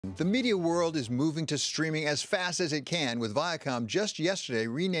everyone. The media world is moving to streaming as fast as it can, with Viacom just yesterday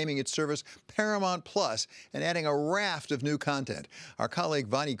renaming its service Paramount Plus and adding a raft of new content. Our colleague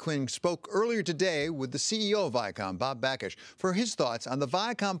Vonnie Quinn spoke earlier today with the CEO of Viacom, Bob Bakish, for his thoughts on the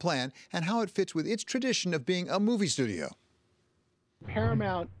Viacom plan and how it fits with its tradition of being a movie studio.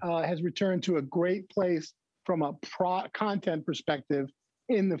 Paramount has returned to a great place from a content perspective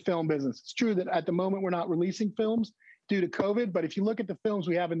in the film business. It's true that at the moment we're not releasing films due to COVID, but if you look at the films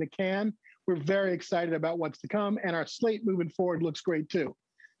we have in the can, we're very excited about what's to come, and our slate moving forward looks great too.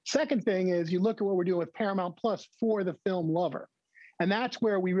 Second thing is you look at what we're doing with Paramount Plus for the film lover, and that's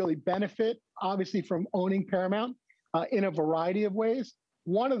where we really benefit, obviously, from owning Paramount in a variety of ways.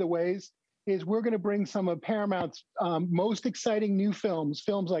 One of the ways is we're going to bring some of Paramount's most exciting new films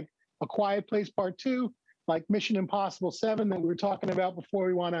like A Quiet Place Part 2, like Mission Impossible 7 that we were talking about before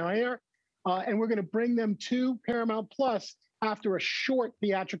we went on air. And we're going to bring them to Paramount Plus after a short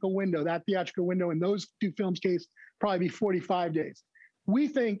theatrical window. That theatrical window in those two films' case, probably be 45 days. We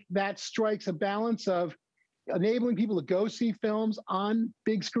think that strikes a balance of enabling people to go see films on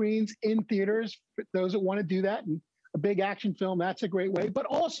big screens in theaters, for those that want to do that, and a big action film, that's a great way, but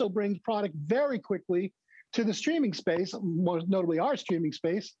also brings product very quickly to the streaming space, most notably our streaming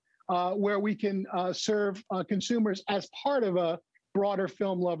space, where we can serve consumers as part of a broader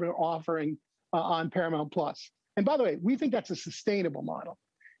film lover offering on Paramount Plus. And by the way, we think that's a sustainable model.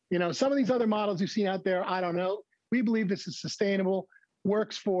 You know, some of these other models you've seen out there, I don't know. We believe this is sustainable,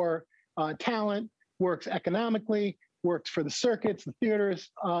 works for talent, works economically, works for the circuits, the theaters,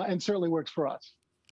 and certainly works for us.